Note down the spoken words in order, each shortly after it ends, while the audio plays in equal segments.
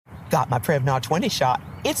Got my Prevnar 20 shot.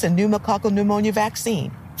 It's a pneumococcal pneumonia vaccine.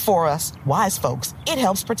 For us, wise folks, it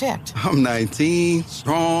helps protect. I'm 19,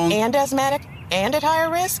 strong. And asthmatic, and at higher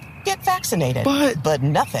risk. Get vaccinated. But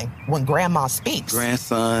nothing when grandma speaks.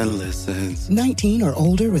 Grandson listens. 19 or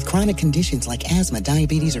older with chronic conditions like asthma,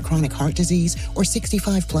 diabetes, or chronic heart disease, or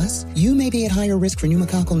 65 plus, you may be at higher risk for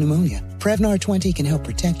pneumococcal pneumonia. Prevnar 20 can help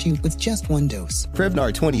protect you with just one dose.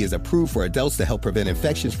 Prevnar 20 is approved for adults to help prevent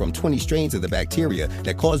infections from 20 strains of the bacteria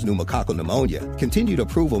that cause pneumococcal pneumonia. Continued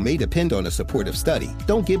approval may depend on a supportive study.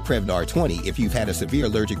 Don't get Prevnar 20 if you've had a severe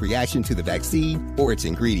allergic reaction to the vaccine or its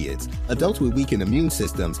ingredients. Adults with weakened immune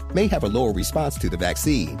systems may have a lower response to the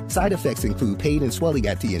vaccine. Side effects include pain and swelling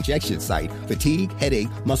at the injection site, fatigue, headache,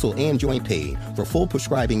 muscle, and joint pain. For full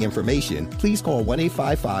prescribing information, please call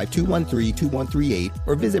 1-855-213-2138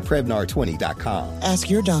 or visit Prevnar20.com. Ask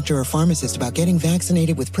your doctor or pharmacist about getting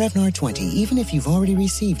vaccinated with Prevnar 20, even if you've already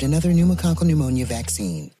received another pneumococcal pneumonia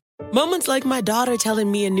vaccine. Moments like my daughter telling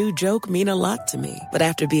me a new joke mean a lot to me. But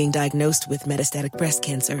after being diagnosed with metastatic breast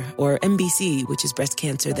cancer, or MBC, which is breast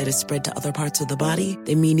cancer that is spread to other parts of the body,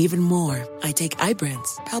 they mean even more. I take Ibrance,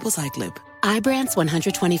 palbociclib. Ibrance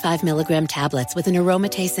 125 milligram tablets with an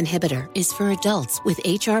aromatase inhibitor is for adults with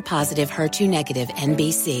HR-positive, HER2-negative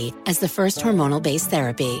MBC as the first hormonal-based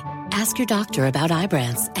therapy. Ask your doctor about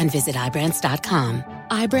Ibrance and visit Ibrance.com.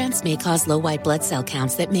 Ibrance may cause low white blood cell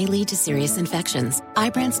counts that may lead to serious infections.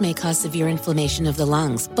 Ibrance may cause severe inflammation of the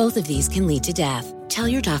lungs. Both of these can lead to death. Tell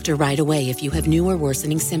your doctor right away if you have new or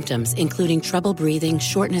worsening symptoms, including trouble breathing,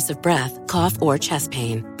 shortness of breath, cough, or chest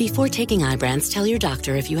pain. Before taking Ibrance, tell your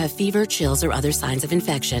doctor if you have fever, chills, or other signs of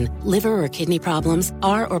infection, liver or kidney problems,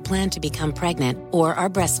 are or plan to become pregnant, or are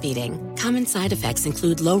breastfeeding. Common side effects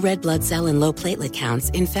include low red blood cell and low platelet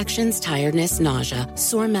counts, infections, tiredness, nausea,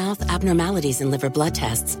 sore mouth, abnormalities in liver blood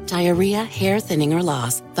tests, diarrhea, hair thinning or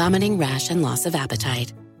loss, vomiting, rash, and loss of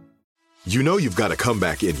appetite. You know you've got a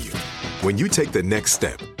comeback in you. When you take the next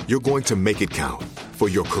step, you're going to make it count. For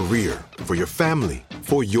your career, for your family,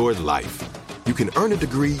 for your life. You can earn a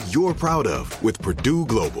degree you're proud of with Purdue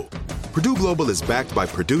Global. Purdue Global is backed by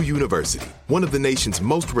Purdue University, one of the nation's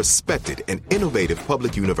most respected and innovative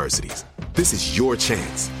public universities. This is your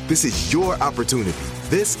chance. This is your opportunity.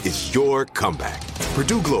 This is your comeback.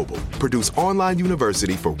 Purdue Global, Purdue's online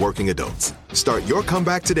university for working adults. Start your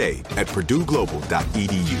comeback today at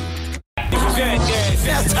purdueglobal.edu.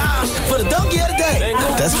 It's time for the donkey of the day.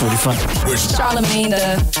 That's pretty funny. Charlamagne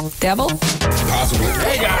the devil? Possibly.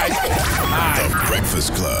 Hey, guys. The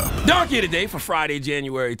Breakfast Club. Donkey of the day for Friday,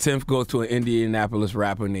 January 10th goes to an Indianapolis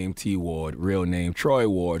rapper named T. Ward, real name Troy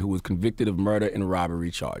Ward, who was convicted of murder and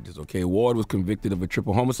robbery charges. Okay, Ward was convicted of a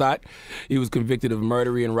triple homicide. He was convicted of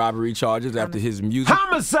murder and robbery charges after his music.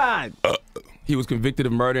 Homicide! He was convicted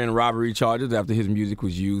of murder and robbery charges after his music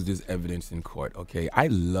was used as evidence in court. Okay, I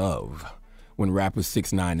love when rappers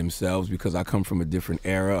 6ix9ine themselves because I come from a different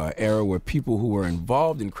era, an era where people who were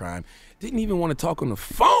involved in crime didn't even want to talk on the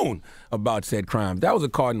phone about said crime. That was a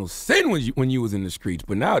cardinal sin when you was in the streets.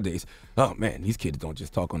 But nowadays, oh man, these kids don't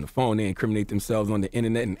just talk on the phone. They incriminate themselves on the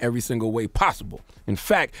internet in every single way possible. In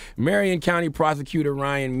fact, Marion County Prosecutor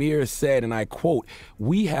Ryan Mears said, and I quote,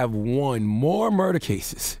 "We have won more murder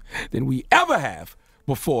cases than we ever have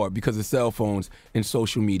before because of cell phones and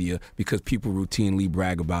social media, because people routinely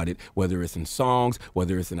brag about it, whether it's in songs,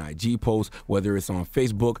 whether it's an IG post, whether it's on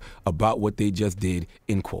Facebook, about what they just did,"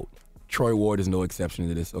 end quote. Troy Ward is no exception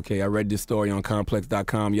to this, okay? I read this story on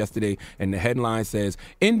Complex.com yesterday, and the headline says,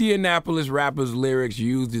 Indianapolis rapper's lyrics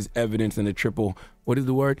used as evidence in a triple, what is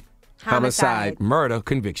the word? Homicide. Murder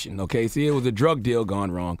conviction, okay? See, it was a drug deal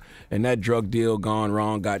gone wrong, and that drug deal gone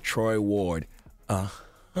wrong got Troy Ward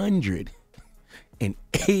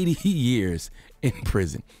 180 years in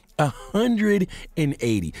prison.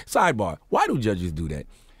 180. Sidebar, why do judges do that?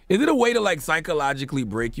 Is it a way to like psychologically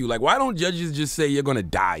break you? Like, why don't judges just say you're gonna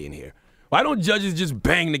die in here? Why don't judges just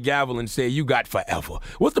bang the gavel and say you got forever?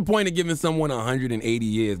 What's the point of giving someone 180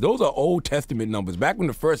 years? Those are Old Testament numbers. Back when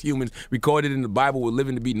the first humans recorded in the Bible were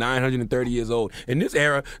living to be 930 years old. In this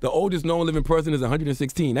era, the oldest known living person is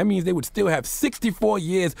 116. That means they would still have 64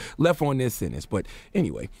 years left on their sentence. But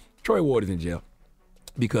anyway, Troy Ward is in jail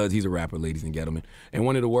because he's a rapper, ladies and gentlemen. And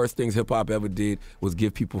one of the worst things hip-hop ever did was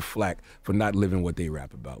give people flack for not living what they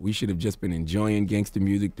rap about. We should have just been enjoying gangster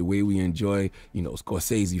music the way we enjoy,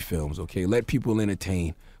 Scorsese films, okay? Let people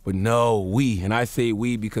entertain. But no, and I say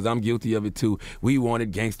we because I'm guilty of it too, we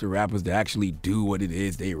wanted gangster rappers to actually do what it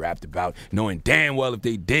is they rapped about, knowing damn well if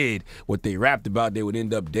they did what they rapped about, they would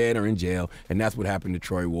end up dead or in jail. And that's what happened to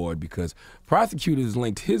Troy Ward because prosecutors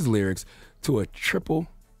linked his lyrics to a triple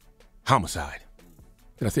homicide.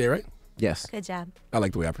 Did I say it right? Yes. Good job. I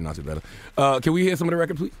like the way I pronounce it better. Can we hear some of the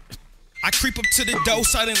record, please? I creep up to the door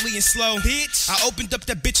silently and slow. Bitch. I opened up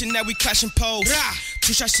that bitch and now we clashing poles. Rah.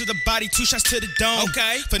 2 shots to the body, 2 shots to the dome.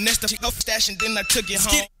 Okay. Finessed the off stash and then I took it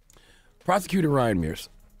home. Prosecutor Ryan Mears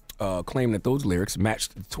claimed that those lyrics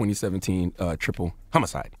matched the 2017 triple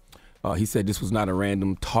homicide. He said this was not a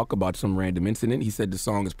random talk about some random incident. He said the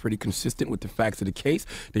song is pretty consistent with the facts of the case.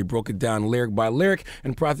 They broke it down lyric by lyric,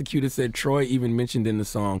 and prosecutor said Troy even mentioned in the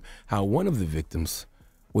song how one of the victims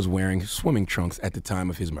was wearing swimming trunks at the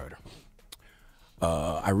time of his murder.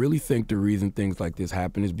 I really think the reason things like this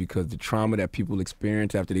happen is because the trauma that people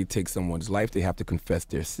experience after they take someone's life, they have to confess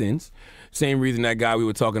their sins. Same reason that guy we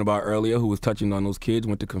were talking about earlier who was touching on those kids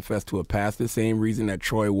went to confess to a pastor. Same reason that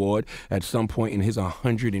Troy Ward, at some point in his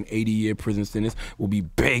 180-year prison sentence, will be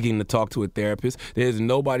begging to talk to a therapist. There's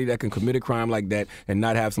nobody that can commit a crime like that and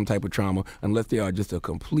not have some type of trauma unless they are just a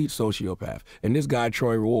complete sociopath. And this guy,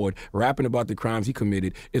 Troy Ward, rapping about the crimes he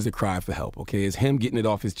committed is a cry for help, okay? It's him getting it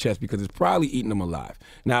off his chest because it's probably eating him alive.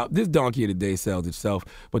 Now, this donkey of the day sells itself,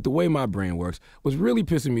 but the way my brain works, what's really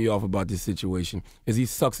pissing me off about this situation is he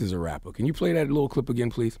sucks as a rapper. Can you play that little clip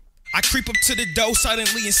again, please? I creep up to the door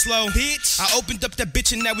silently and slow. Bitch. I opened up that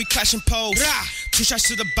bitch and now we clashing poles. Rah. 2 shots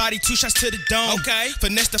to the body, 2 shots to the dome. Okay.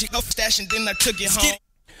 Finessed the off stash and then I took it home.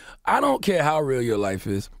 I don't care how real your life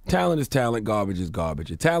is. Talent is talent, garbage is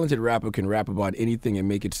garbage. A talented rapper can rap about anything and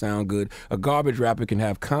make it sound good. A garbage rapper can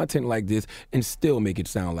have content like this and still make it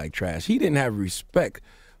sound like trash. He didn't have respect.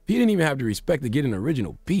 He didn't even have the respect to get an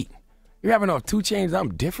original beat. You're rapping off 2 Chainz,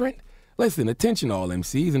 I'm different? Listen, attention all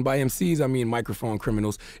MCs, and by MCs I mean microphone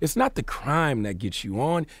criminals. It's not the crime that gets you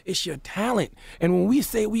on, it's your talent. And when we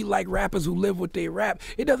say we like rappers who live what they rap,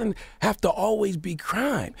 it doesn't have to always be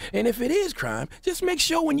crime. And if it is crime, just make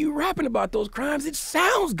sure when you're rapping about those crimes, it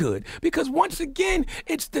sounds good. Because once again,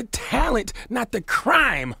 it's the talent, not the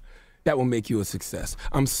crime, that will make you a success.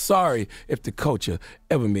 I'm sorry if the culture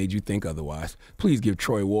ever made you think otherwise. Please give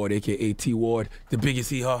Troy Ward, a.k.a. T. Ward, the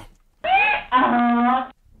biggest hee-haw.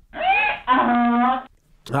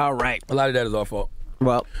 All right. A lot of that is our fault.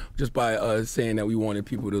 Well, just by saying that we wanted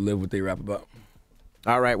people to live what they rap about.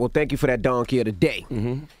 All right. Well, thank you for that donkey of the day.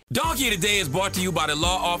 Mm-hmm. Donkey of the Day is brought to you by the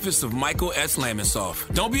law office of Michael S.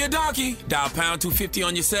 Lamonsoff. Don't be a donkey. Dial pound 250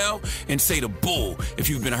 on your cell and say the bull if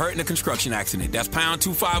you've been hurt in a construction accident. That's pound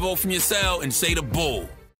 250 from your cell and say the bull.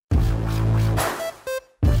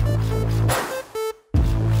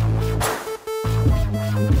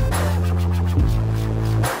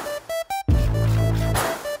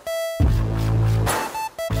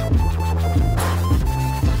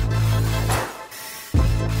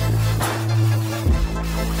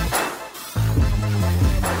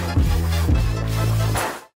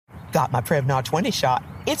 Got my Prevnar 20 shot.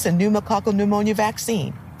 It's a pneumococcal pneumonia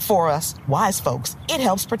vaccine. For us, wise folks, it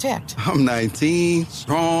helps protect. I'm 19,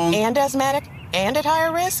 strong. And asthmatic, and at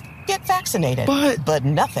higher risk? Get vaccinated. But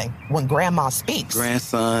nothing when grandma speaks.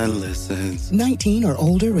 Grandson listens. 19 or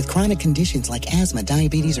older with chronic conditions like asthma,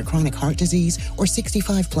 diabetes, or chronic heart disease, or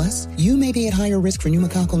 65 plus, you may be at higher risk for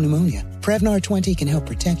pneumococcal pneumonia. Prevnar 20 can help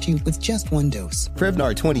protect you with just 1 dose.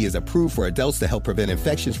 Prevnar 20 is approved for adults to help prevent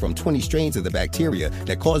infections from 20 strains of the bacteria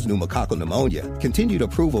that cause pneumococcal pneumonia. Continued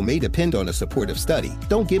approval may depend on a supportive study.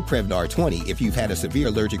 Don't give Prevnar 20 if you've had a severe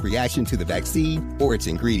allergic reaction to the vaccine or its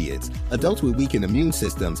ingredients. Adults with weakened immune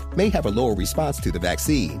systems may have a lower response to the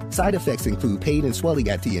vaccine. Side effects include pain and swelling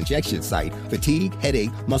at the injection site, fatigue,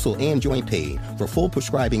 headache, muscle, and joint pain. For full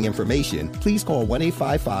prescribing information, please call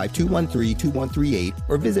 1-855-213-2138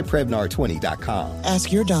 or visit Prevnar20.com.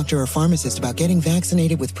 Ask your doctor or pharmacist about getting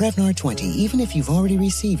vaccinated with Prevnar 20, even if you've already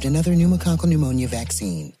received another pneumococcal pneumonia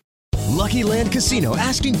vaccine. Lucky Land Casino,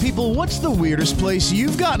 asking people, what's the weirdest place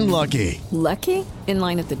you've gotten lucky? Lucky? In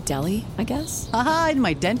line at the deli, I guess? Aha, in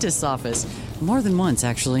my dentist's office. More than once,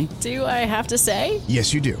 actually. Do I have to say?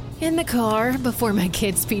 Yes, you do. In the car before my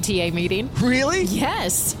kids' PTA meeting. Really?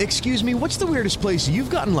 Yes. Excuse me, what's the weirdest place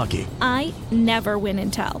you've gotten lucky? I never win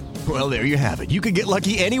and tell. Well, there you have it. You can get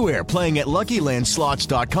lucky anywhere, playing at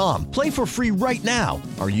LuckyLandSlots.com. Play for free right now.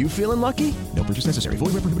 Are you feeling lucky? No purchase necessary.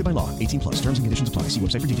 Void where prohibited by law. 18 plus. Terms and conditions apply. See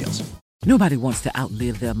website for details. Nobody wants to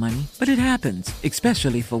outlive their money, but it happens,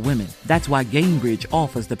 especially for women. That's why GameBridge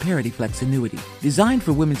offers the Parity Flex annuity, designed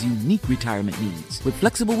for women's unique retirement needs, with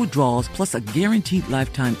flexible withdrawals plus a guaranteed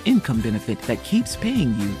lifetime income benefit that keeps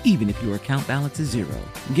paying you even if your account balance is zero.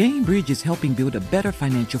 GameBridge is helping build a better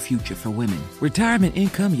financial future for women. Retirement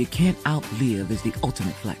income you can't outlive is the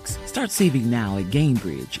ultimate flex. Start saving now at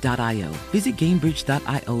GameBridge.io. Visit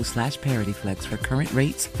GameBridge.io/ParityFlex for current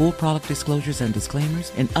rates, full product disclosures and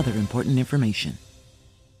disclaimers, and other important information.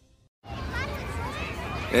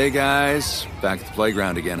 Hey guys, back at the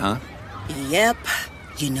playground again, huh? Yep.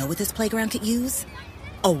 You know what this playground could use?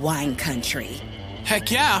 A wine country.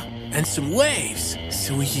 Heck yeah, and some waves,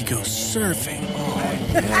 so we could go surfing. Oh,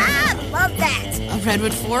 yeah. Love that. A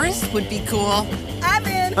redwood forest would be cool. I'm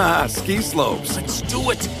in. Ski slopes. Let's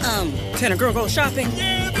do it. Can a girl go shopping?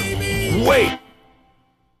 Yeah, baby. Wait.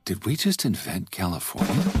 Did we just invent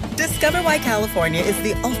California? Discover why California is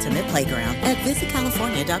the ultimate playground at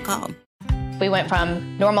visitcalifornia.com. We went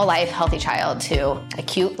from normal life, healthy child to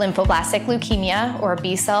acute lymphoblastic leukemia, or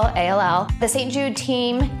B-cell ALL. The St. Jude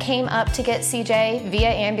team came up to get CJ via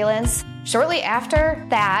ambulance. Shortly after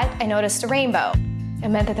that, I noticed a rainbow. It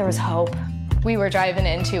meant that there was hope. We were driving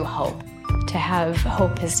into hope. To have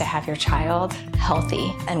hope is to have your child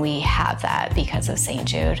healthy, and we have that because of St.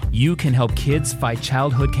 Jude. You can help kids fight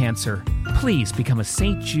childhood cancer. Please become a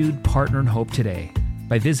St. Jude Partner in Hope today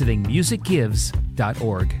by visiting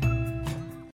musicgives.org.